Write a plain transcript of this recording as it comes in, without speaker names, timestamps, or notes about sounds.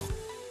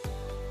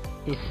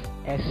is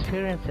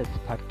Experiences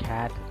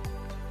Podcast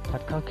พอ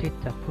ดข้อคิด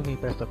จากผู้มี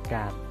ประสบก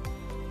ารณ์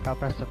เพราะ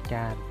ประสบก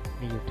ารณ์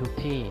มีอยู่ทุก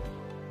ที่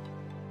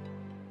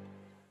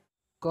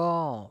ก็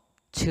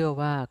เชื่อ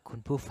ว่าคุณ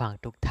ผู้ฟัง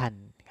ทุกท่าน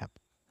ครับ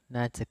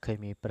น่าจะเคย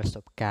มีประส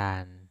บกา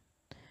รณ์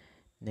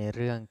ในเ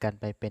รื่องการ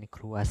ไปเป็นค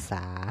รูอาส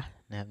า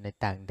นะครับใน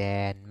ต่างแด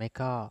นไม่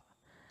ก็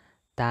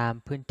ตาม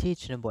พื้นที่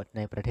ชนบทใ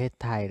นประเทศ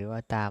ไทยหรือว่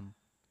าตาม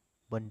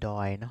บนด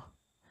อยเนาะ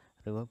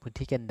หรือว่าพื้น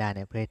ที่กันดาร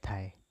ในประเทศไท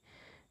ย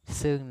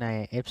ซึ่งใน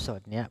เอพิโซ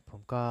ดเนี้ยผ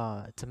มก็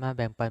จะมาแ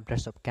บ่งปันประ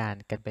สบการ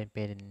ณ์กันเ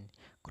ป็น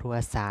ครูอ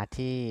าสา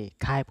ที่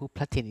ค่ายผู้พ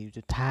ลัดถิ่นอิ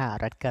จุท่า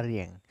รัฐกะเห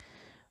รี่ยง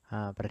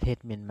ประเทศ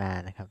เมียนมา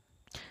นะครับ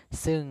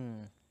ซึ่ง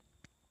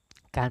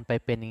การไป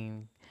เป็น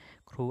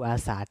ครูอา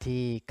สา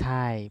ที่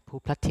ค่ายผู้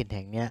พลัดถิ่นแ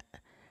ห่งเนี้ย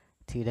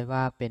ถือได้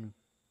ว่าเป็น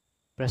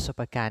ประส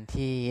บการณ์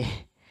ที่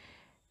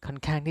ค่อน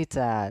ข้างที่จ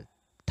ะ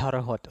ทร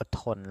หดอด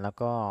ทนแล้ว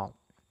ก็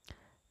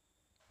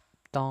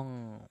ต้อง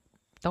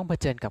ต้องเผ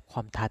ชิญกับคว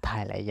ามท้าทา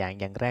ยหลายอย่า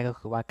งแรกก็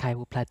คือว่าค่าย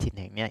ผู้พลัดถิ่น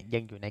แห่งนี้ยั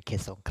งอยู่ในเข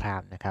ตสงครา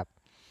มนะครับ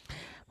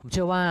ผมเ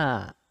ชื่อว่า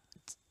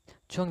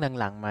ช่วง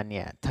หลังๆมาเ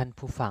นี่ยท่าน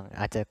ผู้ฟัง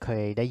อาจจะเค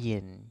ยได้ยิ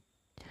น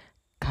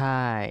ค่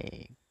าย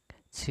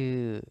ชื่อ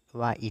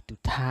ว่าอิตุ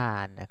ท่า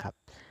นะครับ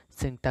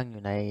ซึ่งตั้งอ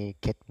ยู่ใน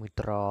เขตมุต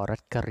รอรั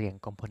ฐกะเหรี่ยง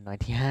กองพลน้อย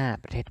ที่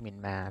5ประเทศเมียน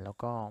มาแล้ว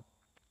ก็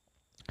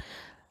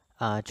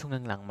ช่วง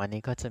หลังๆมา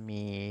นี้ก็จะ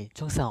มี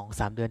ช่วง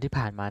2-3 เดือนที่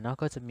ผ่านมาเนาะ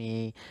ก็จะมี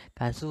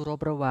การสู้รบ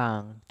ระหว่าง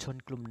ชน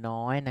กลุ่ม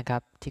น้อยนะครั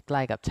บที่ใก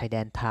ล้กับชายแด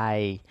นไทย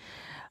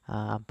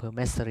อำเภอแ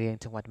ม่เสรียง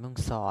จังหวัดแม่ฮ่อง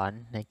สอน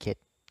ในเขต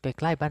ใก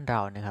ล้ๆบ้านเร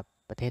านะครับ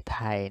ประเทศไ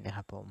ทยนะค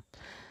รับผม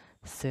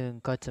ซึ่ง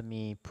ก็จะ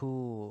มีผู้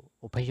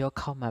อพยพ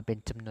เข้ามาเป็น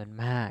จำนวน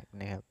มาก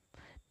นะครับ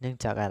เนื่อง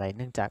จากอะไรเ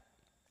นื่องจาก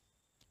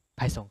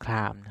ภัยสงคร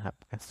ามนะครับ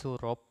การสู้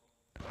รบ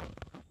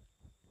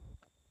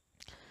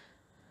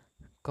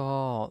ก็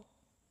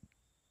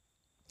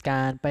ก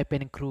ารไปเป็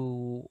นครู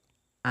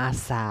อา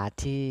สา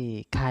ที่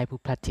ค่ายผู้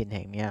พลัดถิ่นแ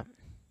ห่งเนี้ย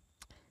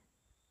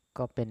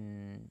ก็เป็น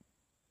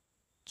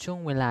ช่วง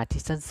เวลา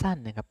ที่สั้น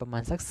ๆนะครับประมา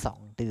ณสัก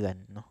2 เดือน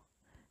เนาะ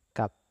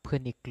กับเพื่อ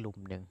นอีกกลุ่ม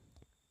หนึ่ง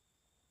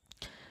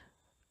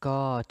ก็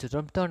จุดเ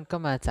ริ่มต้นก็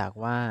มาจาก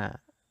ว่า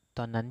ต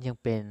อนนั้นยัง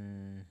เป็น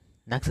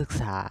นักศึก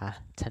ษา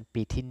ชั้น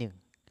ปีที่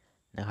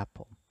1นะครับผ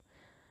ม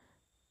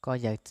ก็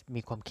อยาก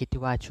มีความคิด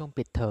ที่ว่าช่วง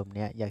ปิดเทอมเ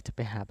นี่ยอยากจะไป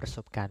หาประส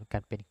บการณ์กา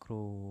รเป็นค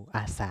รูอ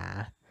าสา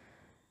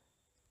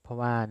เพราะ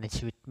ว่าใน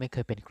ชีวิตไม่เค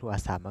ยเป็นครูอา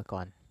สามาก่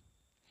อน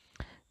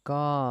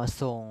ก็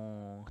ส่ง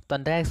ตอ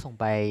นแรกส่ง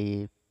ไป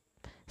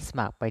ส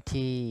มัครไป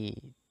ที่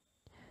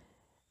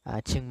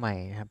เชียงใหม่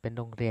นะครับเป็น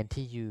โรงเรียน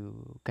ที่อยู่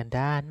กันด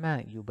ารมาก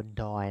อยู่บน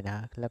ดอยนะ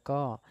แล้วก็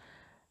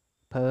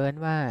เพิ่น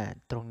ว่า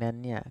ตรงนั้น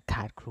เนี่ยข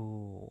าดครู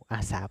อา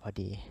สาพอ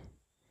ดี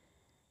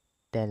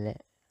แต่และ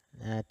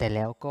แต่แ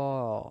ล้วก็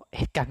เ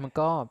หตุการณ์มัน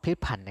ก็พลิก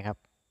ผันนะครับ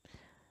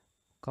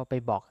ก็ไป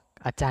บอก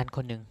อาจารย์ค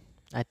นหนึ่ง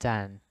อาจา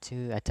รย์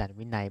ชื่ออาจารย์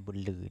วินัยบุญ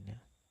ลือเนี่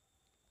ย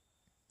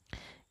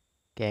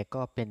แก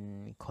ก็เป็น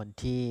คน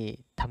ที่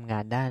ทำงา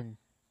นด้าน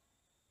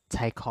ช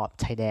ายขอบ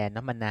ชายแดน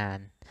มานาน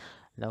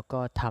แล้วก็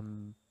ท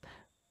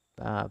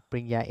ำป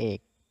ริญญาเอก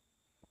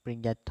ปริ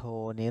ญญาโท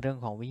ในเรื่อง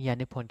ของวิทยา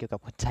นิพนธ์เกี่ยวกั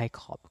บคนชาย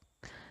ขอบ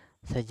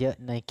ซะเยอะ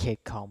ในเขต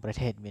ของประเ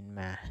ทศเมียน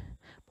มา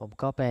ผม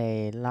ก็ไป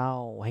เล่า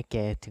ให้แก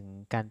ถึง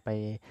การไป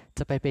จ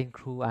ะไปเป็นค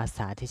รูอาส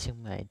าที่เชียง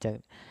ใหม่จะ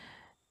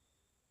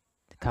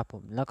ครับผ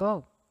มแล้วก็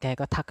แก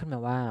ก็ทักขึ้นม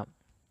าว่า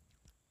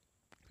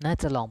น่า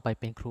จะลองไป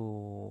เป็นครู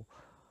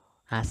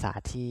อาสา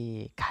ที่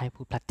ค่าย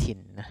ผู้พลัดถิ่น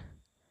นะ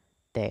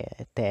แต่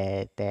แต่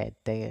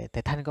แต่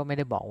ท่านก็ไม่ไ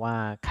ด้บอกว่า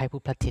ค่าย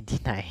ผู้พลัดถิ่นที่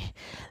ไหน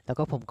แล้ว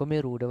ก็ผมก็ไม่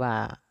รู้ด้วยว่า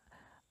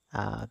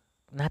อ่า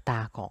หน้าตา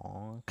ของ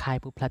ค่าย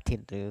ผู้พลัดถิ่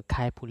นหรือ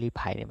ค่ายผู้ลี้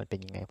ภัยเนี่ยมันเป็น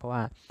ยังไงเพราะว่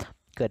า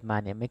เกิดมา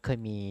เนี่ยไม่เคย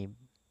มี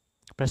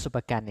ประสบ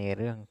การณ์ใน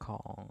เรื่อง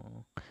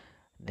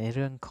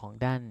ของ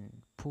ด้าน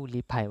ผู้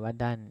ลี้ภัยว่า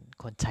ด้าน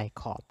คนชาย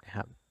ขอบนะค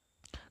รับ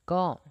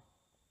ก็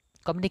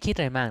ก็ไม่ได้คิดอ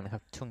ะไรมากนะค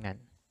รับช่วงนั้น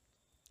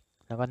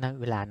แล้วก็ณ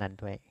เวลานั้น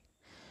ด้วย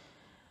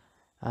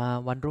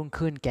วันรุ่ง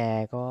ขึ้นแก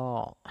ก็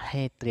ใ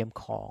ห้เตรียม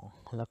ของ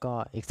แล้วก็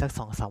อีกสัก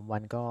2-3 วั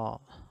นก็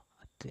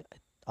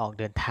ออก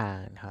เดินทาง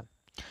นะครับ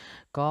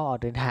ก็ออก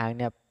เดินทางเ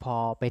นี่ยพอ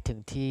ไปถึง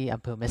ที่อ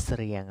ำเภอแม่เส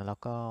รียงแล้ว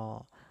ก็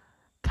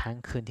ค้าง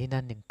คืนที่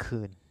นั่น1 คื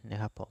นนะ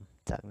ครับผม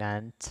จากนั้น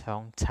ช่ว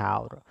งเช้า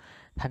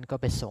ท่านก็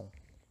ไปส่ง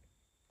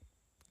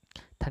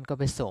ท่านก็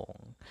ไปส่ง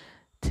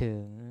ถึ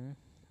ง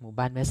หมู่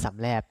บ้านแม่สำ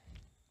แลบ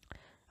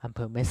อำเภ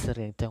อแม่เส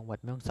รียงจังหวัด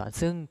แม่ฮ่องสอน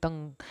ซึ่ง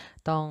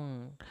ต้อง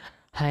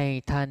ให้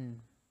ท่าน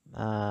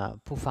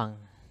ผู้ฟัง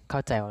เข้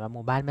าใจว่าห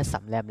มู่บ้านแม่ส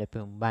ำแลบเนี่ยเป็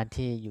นหมู่บ้าน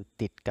ที่อยู่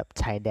ติดกับ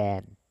ชายแด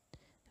น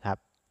ครับ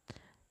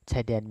ชา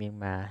ยแดนเมียน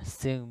มา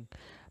ซึ่ง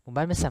หมู่บ้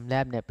านแม่สำแล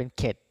บเนี่ยเป็น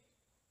เขต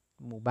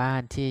หมู่บ้า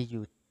นที่อ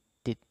ยู่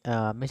ติด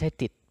ไม่ใช่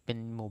ติดเป็น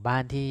หมู่บ้า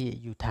นที่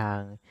อยู่ทาง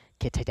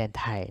เขตชายแดน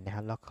ไทยนะค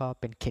รับแล้วก็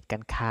เป็นเขตกา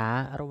รค้า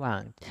ระหว่าง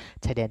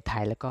ชายแดนไท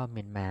ยแล้วก็เ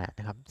มียนมา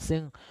นะครับซึ่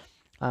ง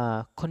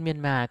คนเมียน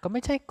มาก็ไ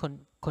ม่ใช่คน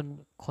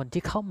คน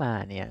ที่เข้ามา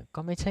เนี่ยก็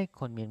ไม่ใช่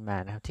คนเมียนมา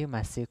นะครับที่ม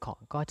าซื้อของ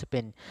ก็จะเ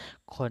ป็น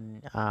คน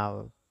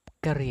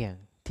กะเหรี่ยง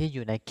ที่อ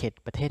ยู่ในเขต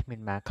ประเทศเมีย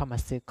นมาเข้ามา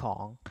ซื้อขอ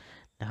ง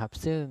นะครับ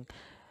ซึ่ง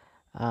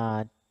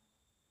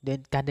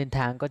การเดินท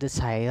างก็จะ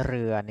ใช้เ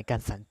รือในกา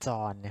รสัญจ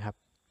รนะครับ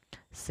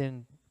ซึ่ง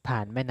ผ่า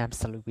นแม่น้ำ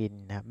สารวิน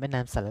นะครับแม่น้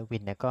ำสารวิ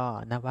นเนี่ยก็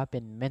นับว่าเป็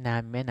นแม่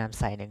น้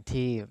ำสายหนึ่ง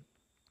ที่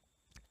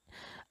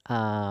อ่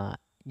า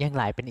ยังไ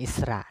หลเป็นอิส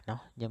ระเนา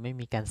ะยังไม่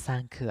มีการสร้า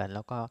งเขื่อนแ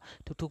ล้วก็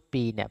ทุกๆ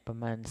ปีเนี่ยประ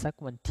มาณสัก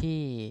วัน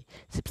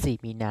ที่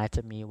14มีนาจ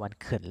ะมีวัน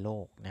เขื่อนโล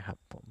กนะครับ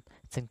ผม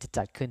ซึ่งจะ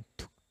จัดขึ้น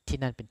ที่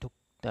นั่นเป็น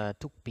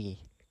ทุกปี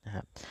นะค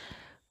รับ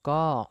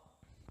ก็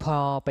พอ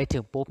ไปถึ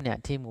งปุ๊บเนี่ย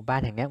ที่หมู่บ้า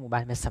นแห่งนี้หมู่บ้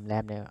านแม่สำแล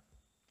บเนี่ย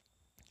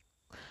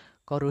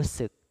ก็รู้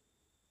สึก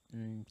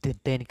ตื่น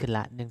เต้นขึ้นล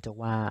ะเนื่องจาก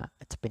ว่า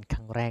จะเป็นค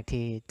รั้งแรก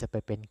ที่จะไป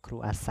เป็นครู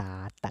อาสา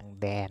ต่าง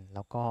แดนแ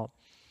ล้วก็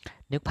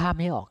นึกภาพ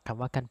ไม่ออกครับ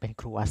ว่าการเป็น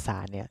ครูอาสา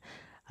เนี่ย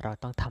เรา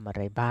ต้องทำอะไ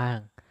รบ้าง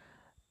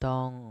ต้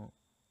อง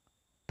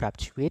ปรับ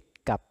ชีวิต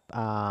กับ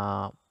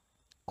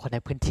คนใน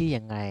พื้นที่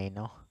ยังไงเ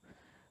นาะ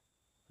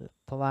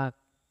เพราะว่า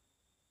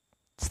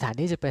สถาน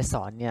ที่จะไปส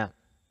อนเนี่ย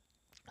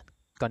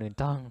ก่อนอื่น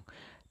ต้อง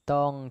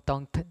ต้อง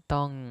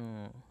ต้อง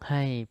ใ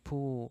ห้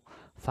ผู้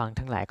ฟัง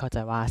ทั้งหลายเข้าใจ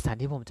ว่าสถาน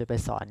ที่ผมจะไป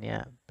สอนเนี่ย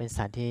เป็นส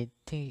ถานที่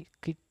ที่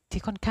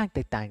ที่ค่อนข้างแต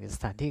กต่างจากส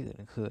ถานที่อื่น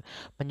คือ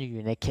มันอ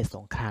ยู่ในเขตส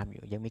งครามอ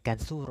ยู่ยังมีการ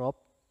สู้รบ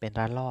เป็น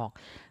ระลอก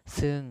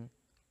ซึ่ง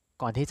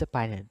ก่อนที่จะไป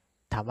เนี่ย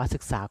ถามว่าศึ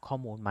กษาข้อ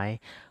มูลไหม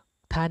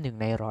ถ้า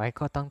1 ใน 100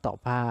ก็ต้องตอบ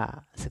ว่า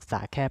ศึกษา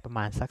แค่ประม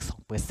าณสัก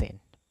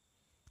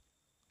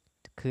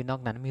2%คือนอ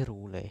กนั้นไม่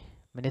รู้เลย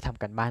ไม่ได้ท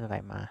ำกันบ้านอะไร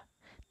มา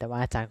แต่ว่า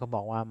อาจารย์ก็บ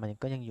อกว่ามัน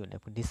ก็ยังอยู่ใน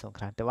พื้นที่สงค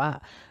รามแต่ว่า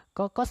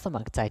ก็ส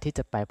มัครใจที่จ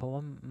ะไปเพราะว่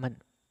า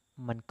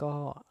มันก็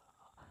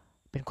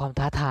เป็นความ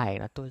ท้าทาย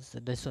นะ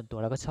โดยส่วนตัว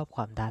แล้วก็ชอบค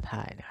วามท้าท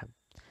ายนะครับ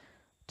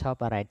ชอบ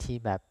อะไรที่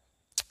แบบ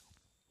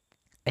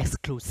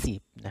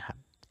exclusive นะครับ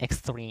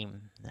extreme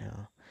นะ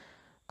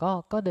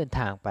ก็เดิน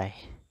ทางไป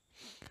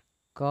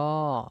ก็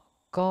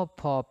ก็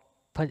พอ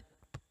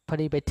พอ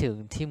ดีไปถึง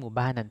ที่หมู่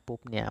บ้านนั้นปุ๊บ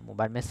เนี่ยหมู่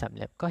บ้านแม่สำเ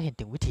ร็จก็เห็น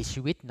ถึงวิถี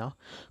ชีวิตเนาะ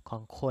ขอ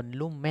งคน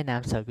ลุ่มแม่น้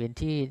ำสายเวียน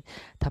ที่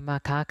ทำมา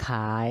ค้าข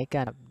าย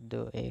กันโด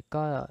ย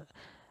ก็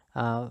เ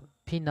อ่อ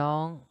พี่น้อ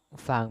ง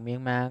ฝั่งเมีย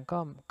นมาก็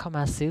เข้าม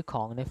าซื้อข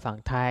องในฝั่ง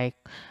ไทย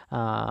เ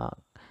อ่อ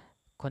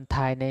คนไท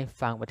ยใน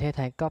ฝั่งประเทศไ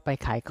ทยก็ไป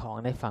ขายของ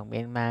ในฝั่งเมี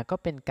ยนมาก็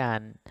เป็นการ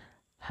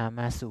หาม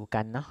าสู่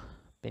กันเนาะ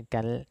เป็นก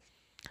าร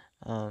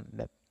แ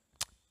บบ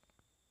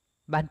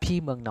บ้านพี่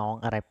เมืองน้อง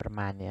อะไรประม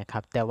าณเนี้ยค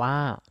รับแต่ว่า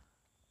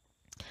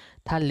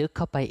ถ้าลึกเ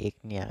ข้าไปอีก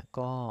เนี่ย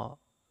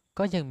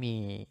ก็ยังมี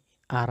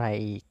อะไร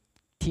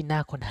ที่น่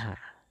าค้นหา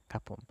ครั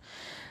บผม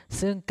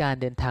ซึ่งการ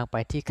เดินทางไป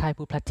ที่ค่าย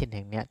ผู้พลัดถิ่นแ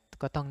ห่งเนี้ย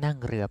ก็ต้องนั่ง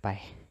เรือไป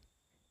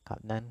ครับ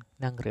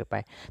นั่งเรือไป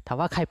ถาม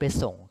ว่าใครไป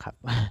ส่งครับ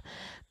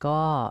ก็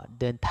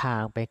เดินทา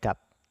งไปกับ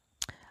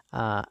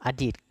อ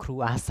ดีตครู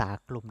อาสา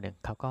กลุ่มหนึ่ง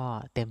เขาก็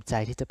เต็มใจ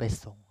ที่จะไป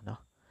ส่งเนาะ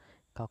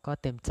เขาก็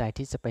เต็มใจ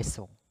ที่จะไป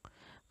ส่ง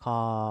พอ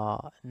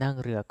นั่ง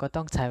เรือก็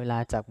ต้องใช้เวลา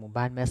จากหมู่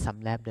บ้านแม่ส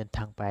ำแลบเดินท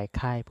างไป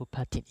ค่ายพุทธ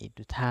ถิ่นอิ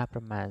ดุท่าป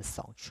ระมาณ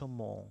2 ชั่ว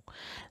โมง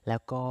แล้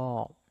วก็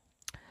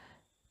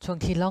ช่วง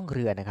ที่ล่องเ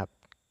รือนะครับ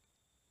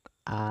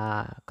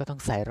ก็ต้อง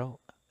ใส่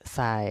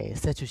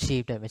เสื้อชูชี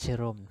พด้วยไม่ใช่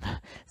ร่ม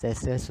ใส่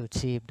เสื้อชู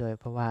ชีพด้วย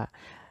เพราะว่า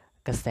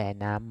กระแส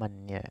น้ำมัน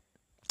เนี่ย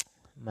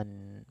มัน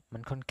มั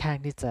นค่อนข้าง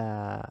ที่จะ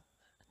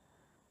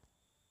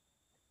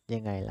ยั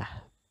งไงล่ะ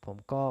ผม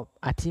ก็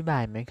อธิบา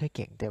ยไม่ค่อยเ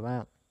ก่งแต่ว่า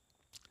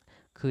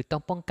คือต้อ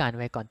งป้องกัน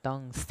ไว้ก่อนต้อง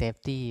เซฟ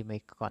ตี้ไว้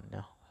ก่อนเน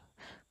าะ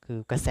คือ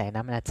กระแส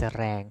น้ำมันอาจจะ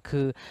แรง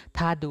คือ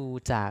ถ้าดู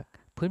จาก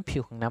พื้นผิ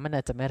วของน้ำมันอ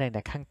าจจะไม่แรงแ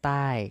ต่ข้างใ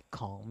ต้ข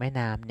องแม่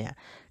น้ำเนี่ย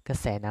กระ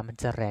แสน้ำมัน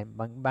จะแรง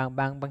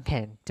บางแห่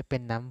งจะเป็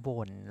นน้ำว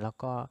นแล้ว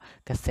ก็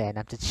กระแส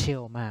น้ำจะเชี่ย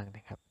วมากน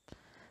ะครับ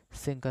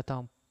ซึ่งก็ต้อ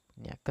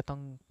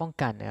งป้อง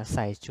กันนะใ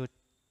ส่ชุด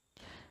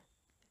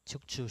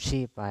ชูชี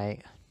พไว้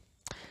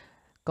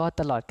ก็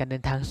ตลอดการเดิ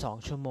นทาง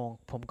2 ชั่วโมง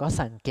ผมก็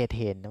สังเกต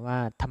เห็นว่า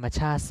ธรรม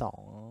ชาติสอ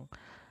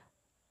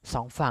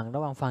งฝั่งระ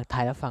หว่างฝั่งไท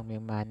ยและฝั่งเมี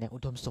ยนมาเนี่ยอุ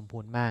ดมสมบู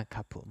รณ์มากค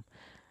รับผม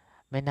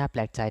ไม่น่าแป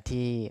ลกใจ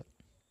ที่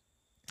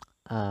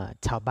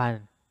ชาวบ้าน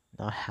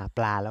เนาะหาป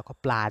ลาแล้วก็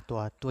ปลา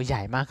ตัวให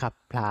ญ่มากครับ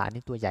ปลาอัน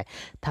นี้ตัวใหญ่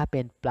ถ้าเป็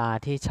นปลา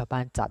ที่ชาวบ้า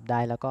นจับได้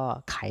แล้วก็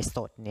ขายส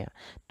ดเนี่ย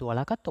ตัวแ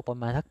ล้วก็ตกประ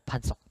มาณสัก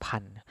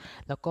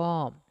1,000-2,000แล้วก็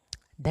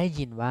ได้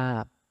ยินว่า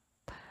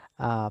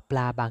ปล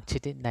าบางช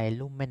นิดใน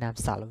ลุ่มแม่น้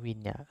ำสารวิน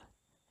เนี่ย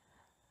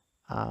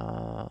เอ่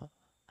อ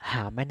ห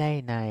าไม่ได้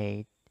ใน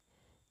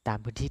ตาม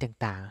พื้นที่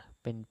ต่าง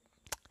ๆเป็น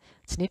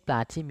ชนิดปลา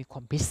ที่มีคว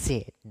ามพิเศ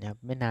ษนะครับ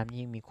แม่น้ำ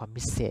นี้มีความ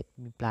พิเศษ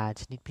มีปลา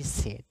ชนิดพิเ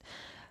ศษ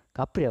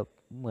ก็เปรียบ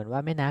เหมือนว่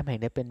าแม่น้ำแห่ง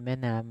นี้เป็นแม่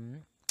น้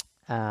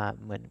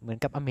ำเหมือน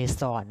กับอเม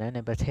ซอนนะใน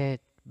ประเทศ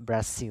บร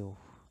าซิล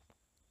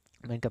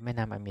เหมือนกับแม่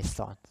น้ำอเมซ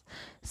อน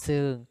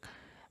ซึ่ง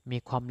มี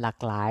ความหลาก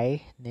หลาย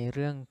ในเ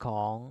รื่องข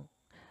อง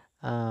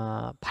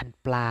พันธุ์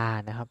ปลา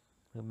นะครับ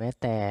หรือแม้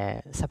แต่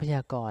ทรัพย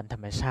ากรธร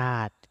รมชา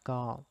ติ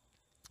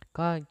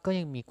ก็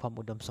ยังมีความ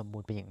อุดมสมบู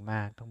รณ์เป็นอย่างม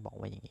ากต้องบอก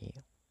ว่าอย่างนี้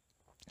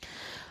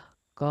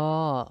ก็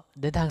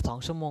เดินทาง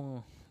2 ชั่วโมง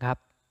ครับ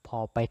พอ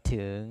ไป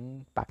ถึง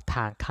ปากท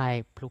างค่าย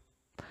พลุ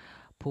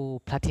ผู้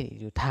พลัดถิ่น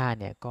อยู่ท่า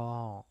เนี่ยก็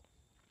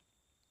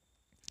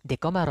เด็ก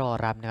ก็มารอ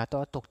รับนะครับตั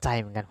วตกใจ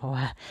เหมือนกันเพราะ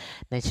ว่า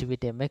ในชีวิต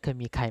เด็กไม่เคย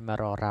มีใครมา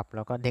รอรับแ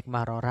ล้วก็เด็กม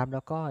ารอรับแ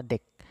ล้วก็เด็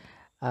ก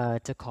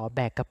จะขอแบ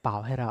กกระเป๋า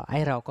ให้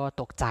เราก็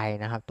ตกใจ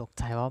นะครับตก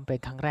ใจว่ามันเป็น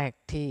ครั้งแรก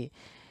ที่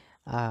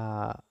เอ่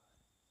อ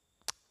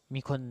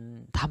มีคน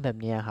ทำแบบ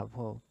นี้ครับผ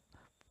ม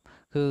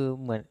คือ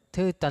เหมือน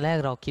ที่ตอนแรก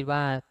เราคิดว่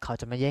าเขา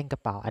จะมาแย่งกร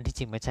ะเป๋าอันที่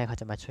จริงไม่ใช่เขา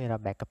จะมาช่วยเรา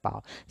แบกกระเป๋า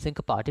ซึ่งก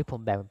ระเป๋าที่ผม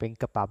แบกมันเป็น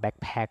กระเป๋าแบ็ค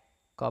แพ็ค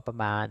ก็ประ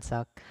มาณสั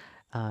ก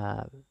อ่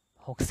า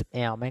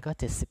60L ไม่ก็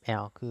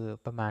 70L คือ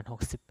ประมาณ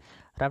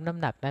60รับน้ำ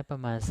หนักได้ปร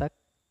ะมาณสัก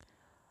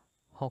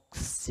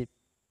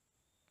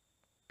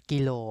60กิ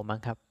โลมั้ง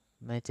ครับ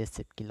ไม่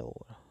70 กิโล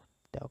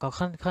แต่ก็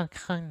ค่อน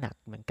ข้างหนัก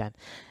เหมือนกัน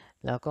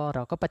แล้วก็เร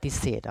าก็ปฏิ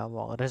เสธเราบ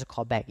อกเราจะข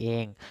อแบกเอ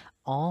ง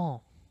อ๋อ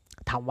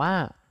ถามว่า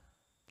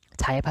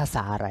ใช้ภาษ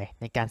าอะไร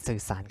ในการสื่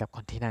อสารกับค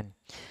นที่นั่น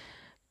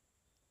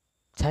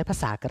ใช้ภา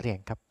ษากะเหรี่ยง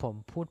ครับผม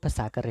พูดภาษ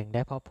ากะเหรี่ยงไ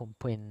ด้เพราะผม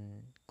เป็น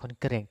คน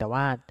กะเหรี่ยงแต่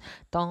ว่า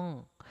ต้อง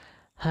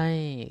ให้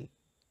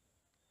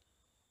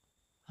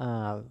อ่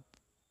า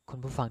คุณ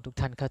ผู้ฟังทุก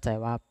ท่านเข้าใจ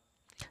ว่า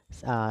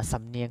ส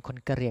ำเนียงคน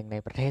กะเหรี่ยงใน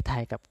ประเทศไท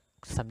ยกับ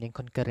สำเนียงค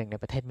นกะเหรี่ยงใน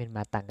ประเทศเมียนม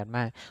าต่างกันม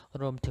าก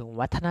รวมถึง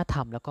วัฒนธร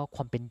รมแล้วก็ค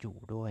วามเป็นอยู่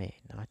ด้วย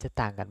เนาะจะ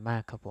ต่างกันมา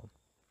กครับผม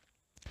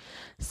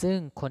ซึ่ง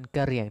คนก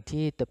ะเหรี่ยง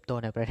ที่เติบโต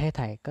ในประเทศไ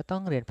ทยก็ต้อ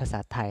งเรียนภาษา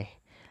ไทย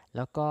แ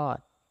ล้วก็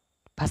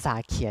ภาษา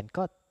เขียน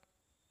ก็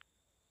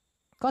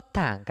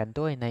ต่างกัน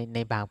ด้วยใน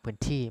บางพื้น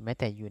ที่แม้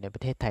แต่อยู่ในปร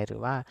ะเทศไทยหรื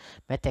อว่า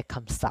แม้แต่ค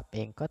ำศัพท์เอ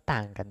งก็ต่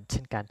างกันเ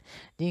ช่นกัน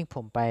ยิ่งผ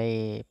มไป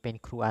เป็น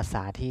ครูอาส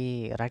าที่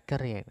รัฐกะ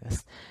เหรี่ยง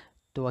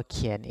ตัวเ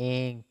ขียนเอ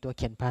งตัวเ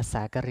ขียนภาษ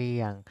ากะเห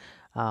รี่ยง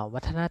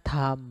วัฒนธ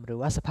รรมหรือ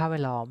ว่าสภาพแว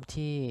ดล้อม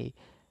ที่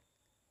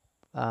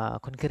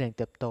คนกะเหรี่ยงเ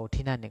ติบโต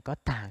ที่นั่นเนี่ยก็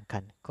ต่างกั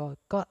น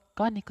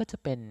ก็อันนี้ก็จะ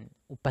เป็น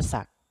อุปส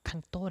รรคข้า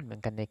งต้นเหมือ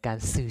นกันในการ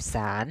สื่อส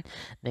าร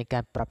ในกา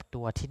รปรับ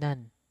ตัวที่นั่น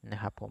นะ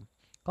ครับผม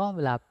ก็เว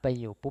ลาไป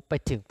อยู่ปุ๊บไป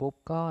ถึงปุ๊บ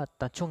ก็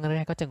ตอนช่วงแร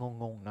กๆก็จะ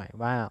งงๆหน่อย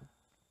ว่า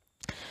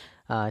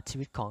ชี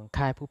วิตของ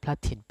ค่ายผู้พลัด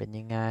ถิ่นเป็น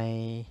ยังไง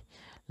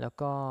แล้ว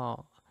ก็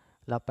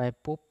เราไป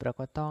ปุ๊บเรา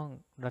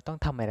ต้อง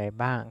ทำอะไร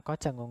บ้างก็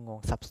จะงง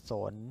ๆสับส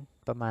น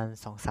ประมาณ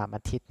2-3 อ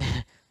าทิตย์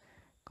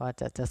ก็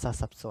จะ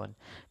สับสน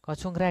ก็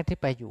ช่วงแรกที่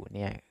ไปอยู่เ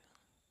นี่ย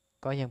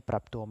ก็ยังปรั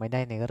บตัวไม่ได้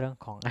ในเรื่อง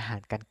ของอาหา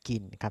รการกิ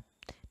นครับ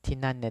ที่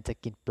นั่นเนี่ยจะ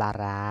กินปลา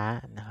ร้า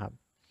นะครับ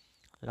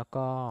แล้ว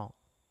ก็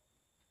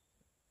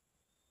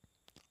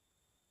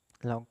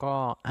แล้วก็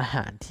อาห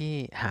ารที่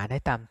หาได้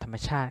ตามธรรม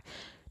ชาติ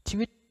ชี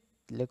วิต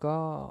แล้วก็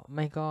ไ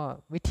ม่ก็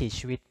วิถี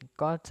ชีวิต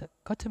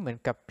ก็จะเหมือน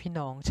กับพี่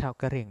น้องชาว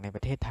กะเหรี่ยงในป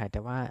ระเทศไทยแต่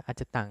ว่าอาจ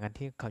จะต่างกัน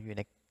ที่เขาอยู่ใ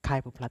นค่าย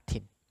ผู้พลัด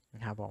ถิ่นน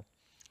ะครับผม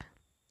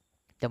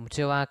แต่ผมเ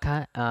ชื่อว่าค่า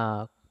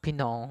พี่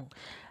น้อง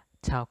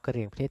ชาวกะเห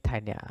รี่ยงประเทศไทย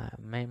เนี่ย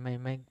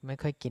ไม่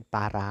ค่อยกินป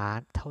ลาร้า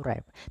เท่าไหร่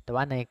แต่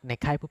ว่าใน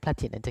ค่ายผู้พลัด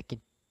ถิ่นอาจจะกิน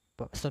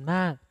ส่วนม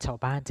ากชาว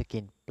บ้านจะกิ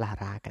นปลา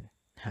ร้ากัน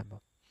นะครับผ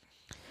ม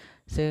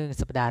ซึ่ง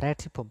สัปดาห์แรก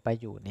ที่ผมไป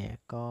อยู่เนี่ย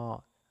ก็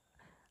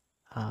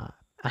อ่า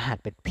อาหาร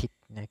เป็นพิษ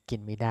นะกิน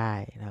ไม่ได้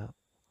นะครับ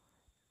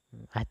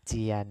อาเ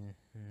จียน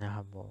นะค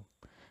รับผม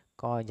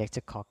ก็อยากจ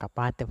ะขอกลับ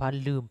บ้านแต่ว่า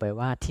ลืมไป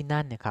ว่าที่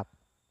นั่นเนี่ยครับ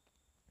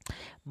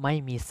ไม่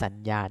มีสัญ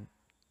ญาณ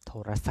โท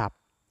รศัพท์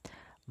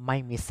ไม่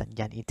มีสัญ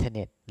ญาณอินเทอร์เ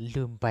น็ต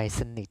ลืมไป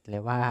สนิทเล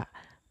ยว่า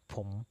ผ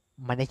ม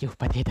ไม่ได้อยู่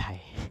ประเทศไทย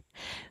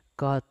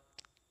ก็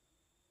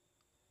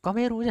ก็ไ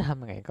ม่รู้จะท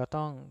ำยังไงก็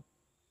ต้อ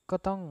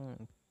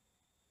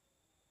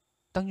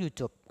งอยู่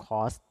จบค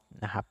อร์ส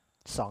นะครับ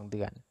2 เ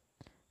ดือน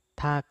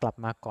ถ้ากลับ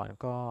มาก่อน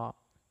ก็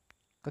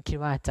คิด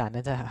ว่าอาจารย์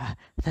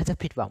น่าจะ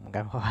ผิดหวังเหมือน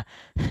กันเพราะว่า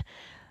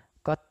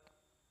ก็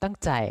ตั้ง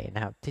ใจน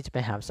ะครับที่จะไป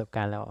หาประสบก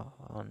ารณ์แล้ว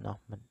เนาะ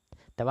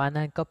แต่ว่า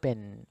นั่นก็เป็น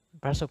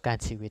ประสบการ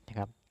ณ์ชีวิตนะ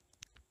ครับ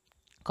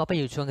ก็ไปอ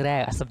ยู่ช่วงแร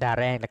กสัปดาห์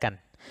แรกแล้วกัน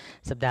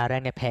สัปดาห์แร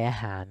กเนี่ยแพ้อา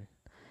หาร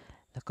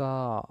แล้วก็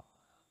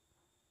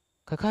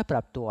ค่อยๆป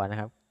รับตัวนะ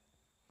ครับ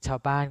ชาว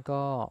บ้าน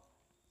ก็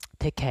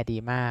เทคแคร์ดี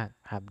มาก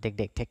ครับเ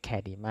ด็กๆเทคแค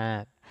ร์ดีมา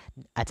ก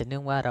อาจจะเนื่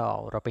องว่า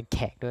เราเป็นแข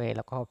กด้วยแ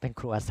ล้วก็เป็น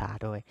ครูอาสา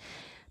ด้วย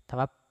ถาม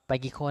ว่าไป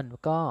กี่คน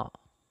ก็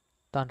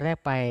ตอนแรก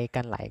ไป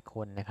กันหลายค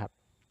นนะครับ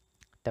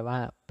แต่ว่า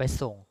ไป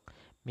ส่ง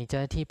มีเจ้า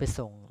หน้าที่ไป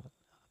ส่ง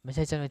ไม่ใ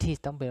ช่เจ้าหน้าที่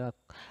ต้องเป็นว่า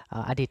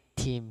อดีต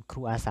ทีมค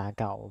รูอาสา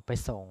เก่าไป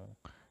ส่ง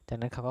จาก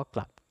นั้นเขาก็ก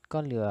ลับก็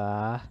เหลือ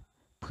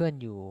เพื่อน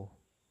อยู่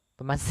ป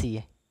ระมาณ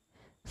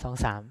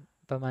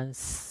2-3ประมาณ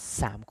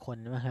3 คน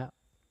นะครับ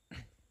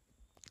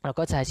เรา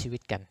ก็ใช้ชีวิ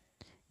ตกัน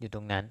อยู่ต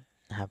รงนั้น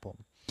นะครับผม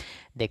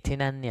เด็กที่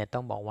นั่นเนี่ยต้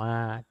องบอกว่า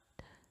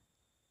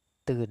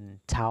ตื่น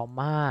เช้า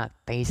มาก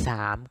ตี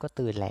 3ก็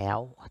ตื่นแล้ว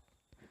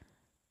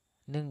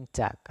เนื่อง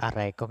จากอะไร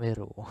ก็ไม่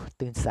รู้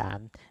ตื่น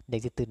 3เด็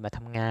กจะตื่นมาท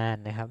ำงาน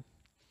นะครับ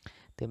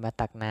ตื่นมา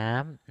ตักน้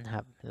ำนะค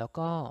รับแล้ว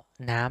ก็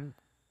น้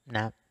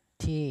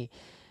ำที่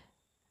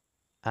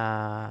อ่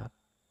า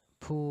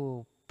ผู้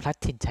พลัด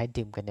ถิ่นใช้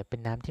ดื่มกันเนี่ยเป็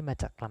นน้ำที่มา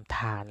จากลำธ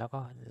ารแล้วก็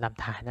ล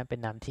ำธารนั้นเป็น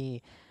น้ำที่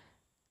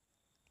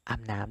อา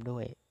บน้ำด้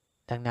วย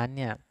ดังนั้นเ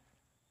นี่ย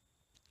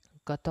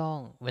ก็ต้อง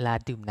เวลา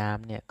ดื่มน้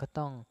ำเนี่ยก็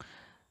ต้อง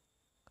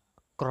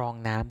กรอง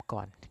น้ำก่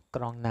อนก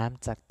รองน้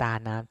ำจากตา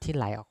น้ำที่ไ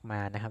หลออกมา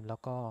นะครับแล้ว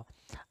ก็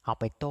เอา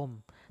ไปต้ม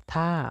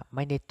ถ้าไ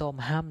ม่ได้ต้ม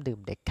ห้ามดื่ม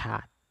เด็ดขา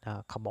ด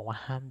เขาบอกว่า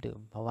ห้ามดื่ม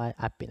เพราะว่า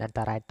อาจเป็นอันต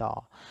รายต่อ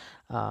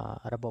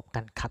ระบบก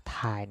ารขับ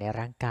ถ่ายใน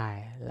ร่างกาย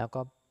แล้ว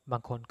ก็บา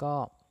งคนก็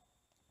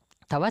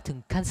ถามว่าถึง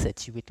ขั้นเสีย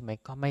ชีวิตไหม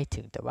ก็ไม่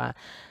ถึงแต่ว่า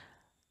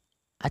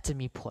อาจจะ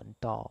มีผล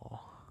ต่อ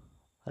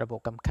ระบบ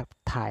การขับ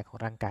ถ่ายของ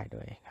ร่างกาย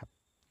ด้วยครับ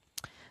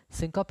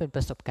ซึ่งก็เป็นป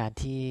ระสบการณ์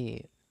ที่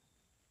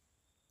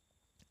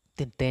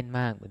ตื่นเต้นม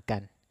ากเหมือนกั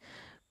น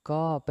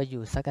ก็ไปอ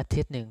ยู่สักอา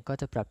ทิตย์หนึ่งก็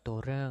จะปรับตัว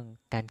เรื่อง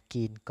การ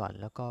กินก่อน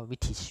แล้วก็วิ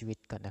ถีชีวิต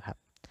ก่อนนะครับ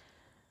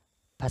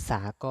ภาษา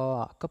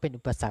ก็เป็น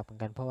อุปสรรคเหมือน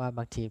กันเพราะว่าบ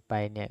างทีไป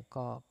เนี่ย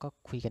ก็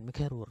คุยกันไม่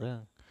ค่อยรู้เรื่อง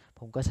ผ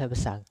มก็ใช้ภา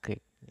ษาอังกฤษ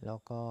แล้ว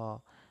ก็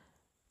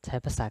ใช้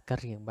ภาษากะ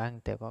เหรี่ยงบ้าง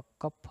แต่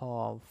ก็พอ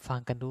ฟัง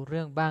กันรู้เ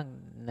รื่องบ้าง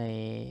ใน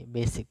เบ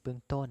สิกเบื้อ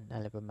งต้นอะ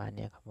ไรประมาณเ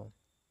นี้ยครับผม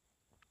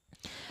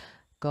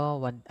ก็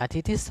วันอาทิ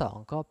ตย์ที่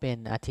2ก็เป็น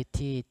อาทิตย์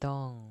ที่ต้อ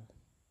ง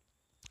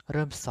เ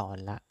ริ่มสอน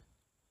ละ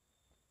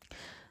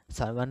ส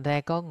อนวันแร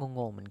กก็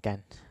งงๆเหมือนกัน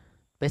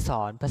ไปส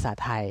อนภาษา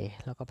ไทย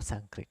แล้วก็ภาษา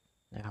อังกฤษ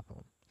นะครับผ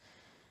ม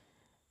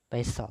ไป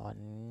สอน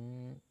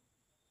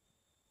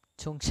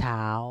ช่วงเช้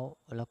า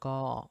แล้วก็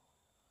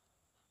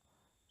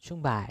ช่วง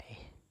บ่าย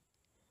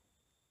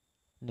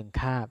1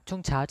คาบช่ว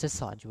งเช้าจะ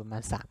สอนอยู่ประมา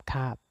ณ3ค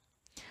าบ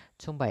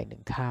ช่วงบ่าย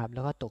1คาบแ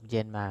ล้วก็ตกเ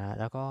ย็นมา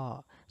แล้วก็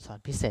สอน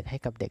พิเศษให้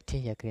กับเด็กที่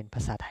อยากเรียนภ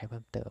าษาไทยเ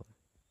พิ่มเติม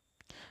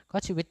ก็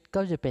ชีวิตก็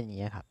จะเป็นอย่าง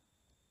นี้ครับ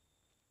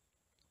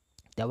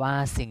แต่ว่า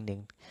สิ่งหนึ่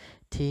ง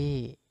ที่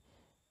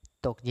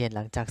ตกเย็นห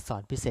ลังจากสอ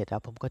นพิเศษแล้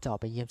วผมก็จะออก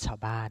ไปเยี่ยมชาว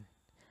บ้าน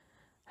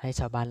ให้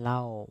ชาวบ้านเล่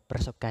าปร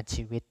ะสบการณ์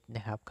ชีวิตน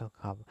ะครับ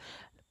เขา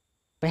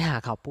ไปหา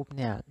เขาปุ๊บเ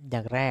นี่ยอย่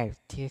างแรก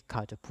ที่เข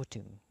าจะพูด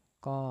ถึง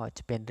ก็จ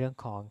ะเป็นเรื่อง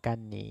ของการ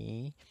หนี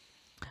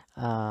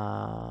เอ่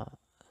อ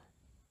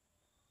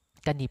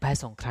การหนีภัย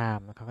สงคราม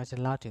เขาก็จะ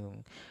เล่าถึง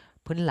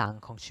พื้นหลัง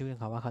ของชีวิตขอ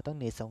งเขาว่าเขาต้อง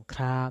หนีสงค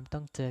รามต้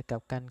องเจอกับ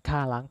การฆ่า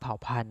ล้างเผ่า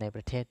พันธุ์ในป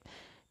ระเทศ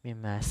เมียน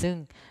มาซึ่ง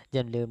อ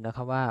ย่าลืมนะค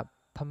รับว่า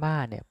พม่า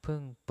เนี่ยเพิ่ง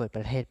เปิดป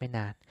ระเทศไม่น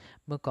าน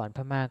เมื่อก่อนพ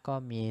ม่าก็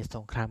มีส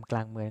งครามกล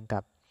างเมืองกั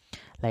บ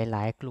หล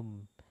ายๆกลุ่ม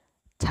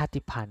ชา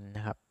ติพันธุ์น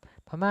ะครับ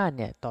พม่าเ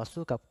นี่ยต่อ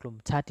สู้กับกลุ่ม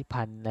ชาติ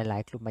พันธุ์หลา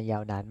ยๆกลุ่มมายา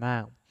วนานมา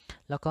ก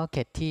แล้วก็เข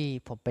ตที่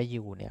ผมไปอ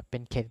ยู่เนี่ยเป็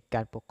นเขตก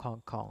ารปกครอง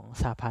ของ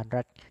สหพันธ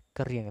รัฐก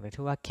ะเหรี่ยงหรือ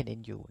ที่ว่า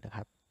KNU นะค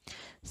รับ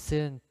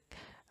ซึ่ง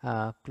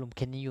กลุ่ม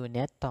KNU เ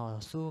นี่ยต่อ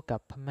สู้กับ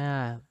พม่า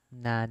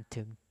นาน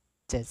ถึง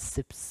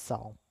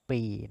72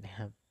ปีนะค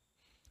รับ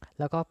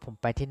แล้วก็ผม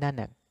ไปที่นั่นเ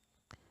นี่ย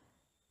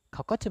เข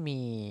าก็จะมี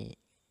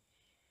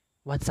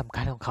วันสำ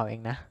คัญของเขาเอ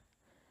งนะ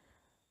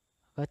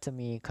ก็จะ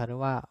มีเขาเรีย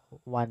กว่า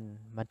วัน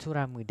มัทุร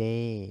ามือเด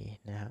ย์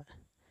นะฮะ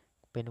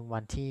เป็นวั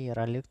นที่ร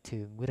ะลึกถึ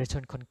งวีรช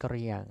นคนกะเห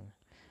รี่ยง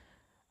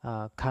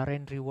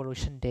Karen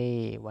Revolution Day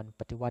วัน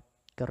ปฏิวัติ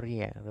กะเห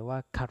รี่ยงหรือว่า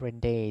Karen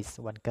Days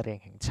วันกะเหรี่ยง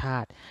แห่งชา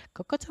ติเข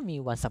าก็จะมี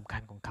วันสำคั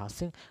ญของเขา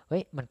ซึ่งเฮ้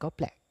ยมันก็แ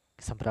ปลก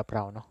สำหรับเร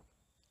าเนาะ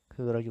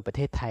คือเราอยู่ประเ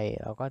ทศไทย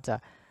เราก็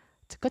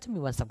จะมี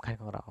วันสำคัญ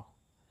ของเรา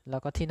แล้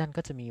วก็ที่นั่น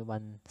ก็จะมีวั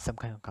นส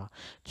ำคัญของเขา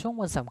ช่วง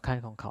วันสำคัญ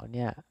ของเขาเ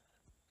นี่ย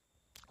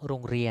โร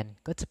งเรียน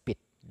ก็จะปิด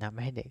นะไ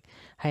ม่ให้เด็ก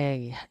ให้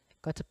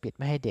ก็จะปิด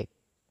ไม่ให้เด็ก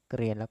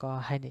เรียนแล้วก็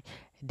ให้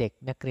เด็ก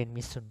นักเรียน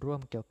มีส่วนร่วม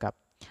เกี่ยวกับ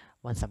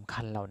วันสำ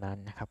คัญเหล่านั้น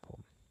นะครับผม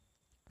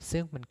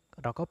ซึ่ง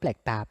เราก็แปลก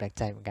ตาแปลก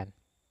ใจเหมือนกัน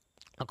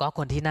แล้วก็ค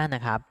นที่นั่นน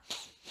ะครับ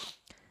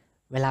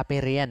เวลาไป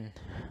เรียน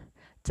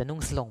จะนุ่ง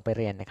สลงไป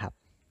เรียนนะครับ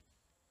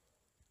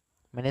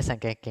ไม่ได้ใส่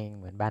กางเกง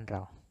เหมือนบ้านเร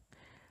า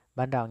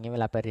บ้านเราเนี้ยเว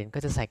ลาไปเรียนก็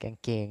จะใส่กาง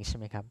เกงใช่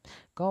ไหมครับ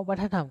ก็วั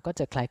ฒนธรรมก็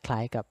จะคล้า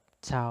ยๆกับ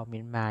ชาวเมี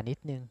ยนมานิด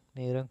นึงใ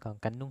นเรื่องของ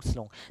การนุ่งสล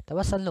ง แต่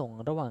ว่าสลง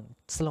ระหว่าง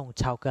สลง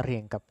ชาวกะเหรี่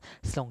ยงกับ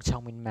สลงชาว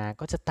เมียนมา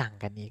ก็จะต่าง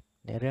กันอีก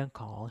ในเรื่อง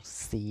ของ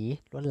สี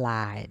ลวดล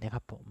ายนะค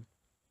รับผม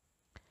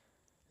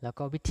แล้ว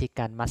ก็วิธีก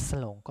ารมัดส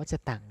ลงก็จะ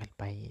ต่างกัน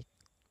ไปอีก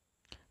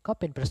ก็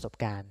เป็นประสบ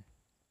การณ์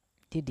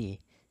ที่ดี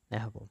นะ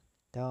ครับผม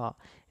ก็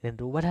เรียน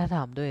รู้วัฒนธร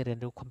รมด้วยเรียน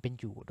รู้ความเป็น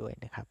อยู่ด้วย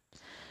นะครับ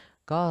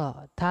ก็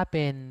ถ้าเ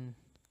ป็น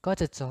ก็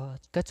จะ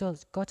ก็จะ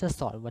ก็จะ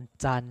สอนวัน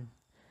จันทร์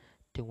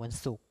ถึงวัน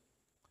ศุกร์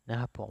นะ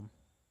ครับผม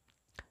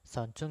ส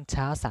อนช่วงเ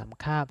ช้า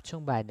3คาบช่ว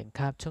งบ่าย1ค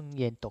าบช่วงเ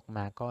ย็นตกม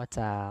าก็จ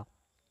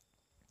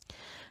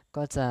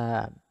ะ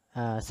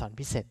สอน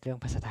พิเศษเรื่อง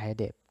ภาษาไทย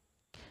เด็ก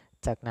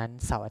จากนั้น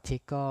เสาร์อาทิต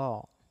ย์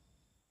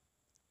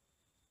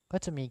ก็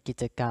จะมีกิ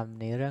จกรรม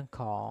ในเรื่อง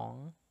ของ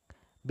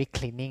Big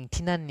Cleaning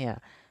ที่นั่นเนี่ย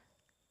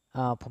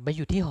ผมไปอ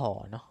ยู่ที่หอ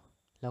เนาะ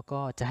แล้วก็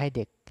จะให้เ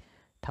ด็ก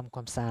ทำคว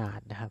ามสะอาด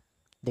นะครับ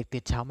เด็ก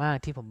ตื่นเช้ามาก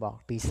ที่ผมบอก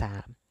ตี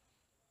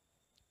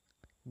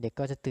 3เด็ก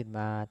ก็จะตื่นม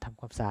าทำ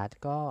ความสะอาด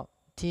ก็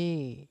ที่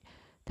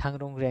ทาง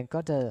โรงเรียนก็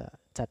จะ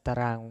จัดตา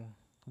ราง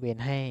เวร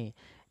ให้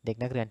เด็ก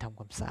นักเรียนทำค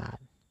วามสะอาด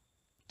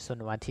ส่วน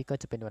วันที่ก็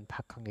จะเป็นวัน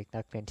พักของเด็ก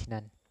นักเรียนที่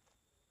นั่น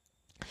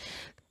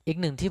อีก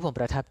หนึ่งที่ผม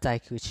ประทับใจ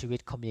คือชีวิต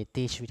คอมมูนิ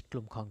ตี้ชีวิตก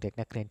ลุ่มของเด็ก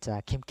นักเรียนจะ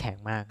เข้มแข็ง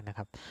มากนะค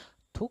รับ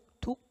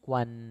ทุก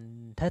วัน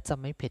ถ้าจ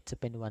ำไม่ผิดจะ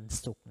เป็นวัน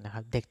ศุกร์นะค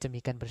รับเด็กจะมี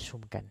การประชุม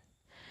กัน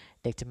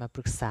เด็กจะมาป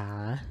รึกษา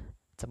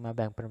จะมาแ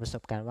บ่งปันประส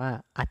บการณ์ว่า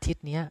อาทิต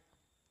ย์เนี้ย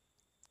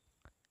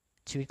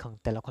ชีวิตของ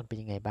แต่ละคนเป็น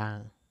ยังไงบ้าง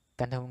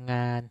การทำง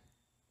าน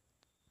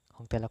ข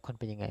องแต่ละคน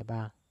เป็นยังไงบ้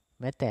าง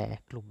แม้แต่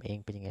กลุ่มเอง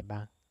เป็นยังไงบ้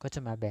างก็จะ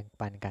มาแบ่ง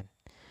ปันกัน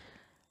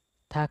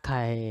ถ้าใคร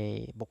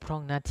บกพร่อ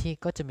งหน้าที่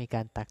ก็จะมีก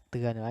ารตักเ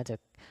ตือนว่าจะ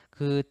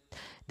คือ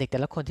เด็กแต่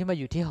ละคนที่มา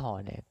อยู่ที่หอ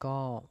เนี่ยก็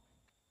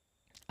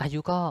อา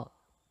ยุก็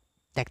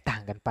แตกต่า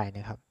งกันไปน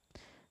ะครับ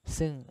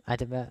ซึ่งอาจ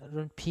จะเป็น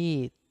รุ่นพี่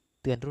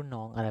เตือนรุ่น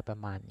น้องอะไรประ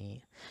มาณนี้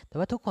แต่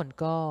ว่าทุกคน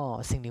ก็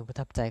สิ่งหนึ่งประ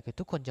ทับใจคือ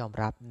ทุกคนยอม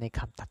รับในค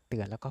ำตักเตื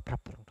อนแล้วก็ปรั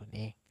บปรุงตนเ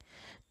อง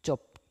จบ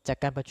จาก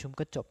การประชุม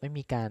ก็จบไม่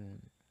มีการ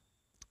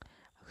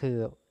คือ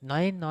น้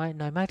อ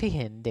ยมากที่เ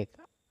ห็นเด็ก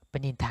เป็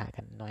นนินทา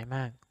กันน้อยม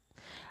าก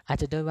อาจ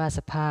จะด้วยว่าส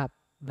ภาพ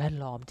แวด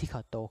ล้อมที่เข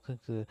าโตขึ้น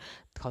คือ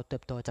เขาเติ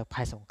บโตจาก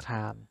ภัยสงคร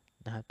าม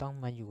นะครับต้อง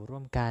มาอยู่ร่ว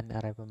มกันอ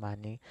ะไรประมาณ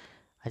นี้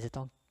อาจจะ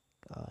ต้อง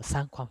สร้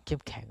างความเข้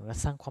มแข็งและ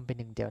สร้างความเป็น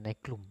หนึ่งเดียวใน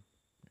กลุ่ม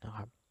นะค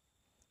รับ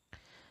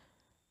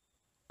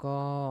ก็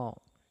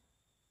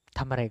ท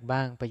ำอะไรบ้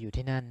างไปอยู่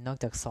ที่นั่นนอก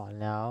จากสอน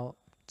แล้ว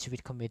ชีวิต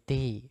คอมมูนิ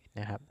ตี้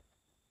นะครับ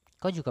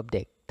ก็อยู่กับเ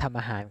ด็กทำ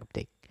อาหารกับเ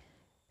ด็ก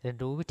เรียน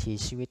รู้วิถี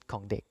ชีวิตขอ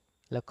งเด็ก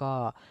แล้วก็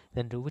เ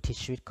รียนรู้วิถี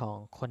ชีวิตของ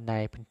คนใน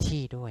พื้น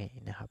ที่ด้วย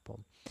นะครับผม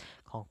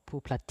ของผู้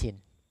พลัดถิ่น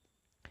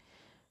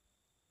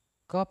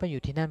ก็ไปอ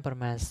ยู่ที่นั่นประ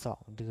มาณ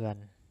2 เดือน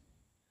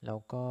แล้ว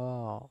ก็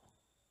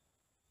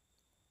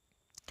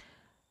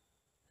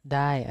ไ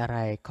ด้อะไร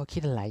เขาคิ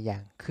ดหลายอย่า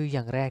งคืออ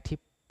ย่างแรก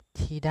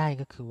ที่ได้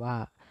ก็คือว่า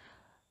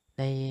ใ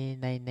น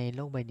ในโล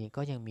กใบนี้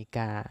ก็ยังมีก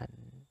าร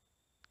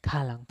ฆ่า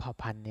ล้างเผ่า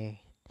พันธุ์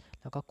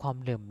แล้วก็ความ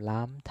เหลื่อม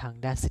ล้ำทาง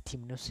ด้านสิทธิ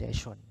มนุษย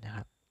ชนนะค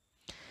รับ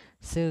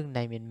ซึ่งใน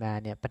เมียนมา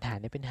เนี่ยปัญหา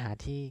นี้เป็นปัญหา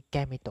ที่แ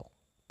ก้ไม่ตก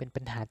เป็น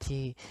ปัญหา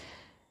ที่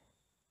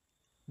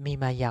มี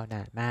มายาวน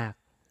านมาก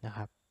นะค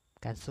รับ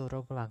การสู้ร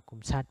บระหว่างกลุ่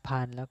มชาติ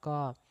พันธุ์แล้วก็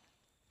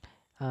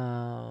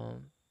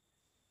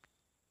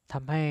ท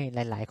ำให้ห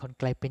ลายๆคน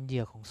กลายเป็นเห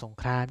ยื่อของสง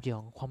ครามเหยื่อ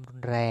ของความรุ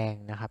นแรง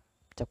นะครับ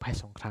จากภัย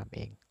สงครามเอ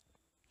ง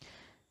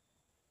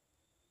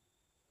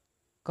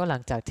ก็หลั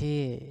งจากที่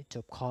จ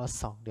บคอร์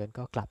ส2 เดือน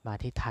ก็กลับมา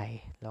ที่ไทย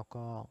แล้ว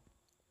ก็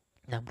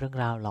นำเรื่อง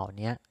ราวเหล่า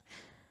นี้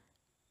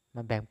ม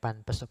าแบ่งปัน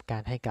ประสบกา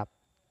รณ์ให้กับ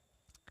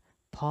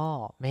พ่อ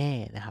แม่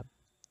นะครับ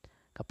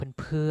กับ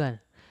เพื่อน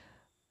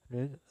ๆ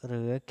ห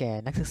รือแก่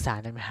นักศึกษา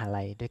ในมหา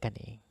ลัยด้วยกัน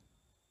เอง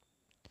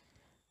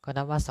ก็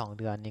นับว่า2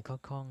 เดือนนี้ก็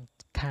ค่อน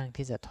ข้าง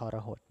ที่จะทร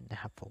หดนะ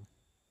ครับผม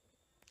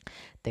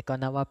แต่ก็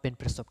นับว่าเป็น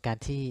ประสบการ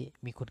ณ์ที่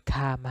มีคุณ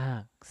ค่ามา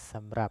กส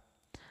ำหรับ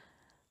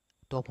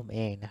ตัวผมเอ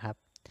งนะครับ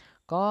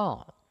ก็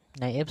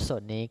ในเอพิโซ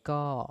ดนี้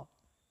ก็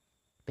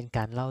เป็นก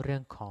ารเล่าเรื่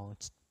องของ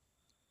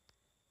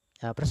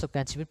ประสบก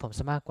ารณ์ชีวิตผมซ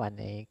ะมากกว่า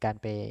ในการ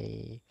ไป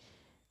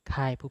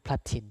ค่ายผู้พลั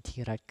ดถิ่นที่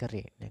รัฐกะเห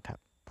รี่ยงนะครับ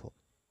ผม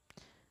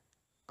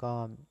ก็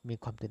มี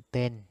ความตื่นเ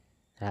ต้น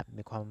นะครับ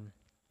มีความ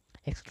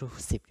เอ็กซ์คลู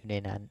ซีฟอยู่ใน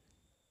นั้น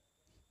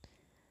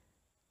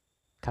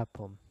ครับผ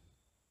ม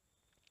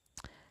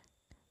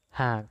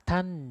หากท่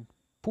าน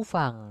ผู้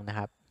ฟังนะค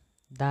รับ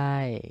ได้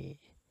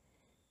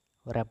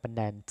แรงบัน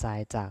ดาลใจ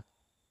จาก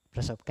ป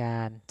ระสบกา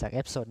รณ์จากเอ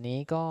พิโซดนี้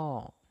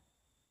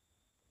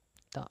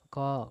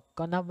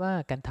ก็นับว่า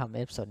การทำเ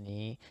อพิโซด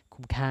นี้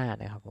คุ้มค่า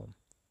นะครับผม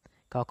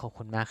ก็ขอบ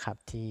คุณมากครับ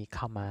ที่เ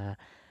ข้า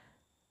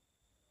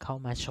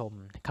มาชม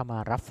เข้ามา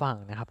รับฟัง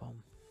นะครับผม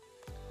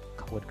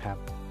ขอบคุณครั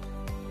บ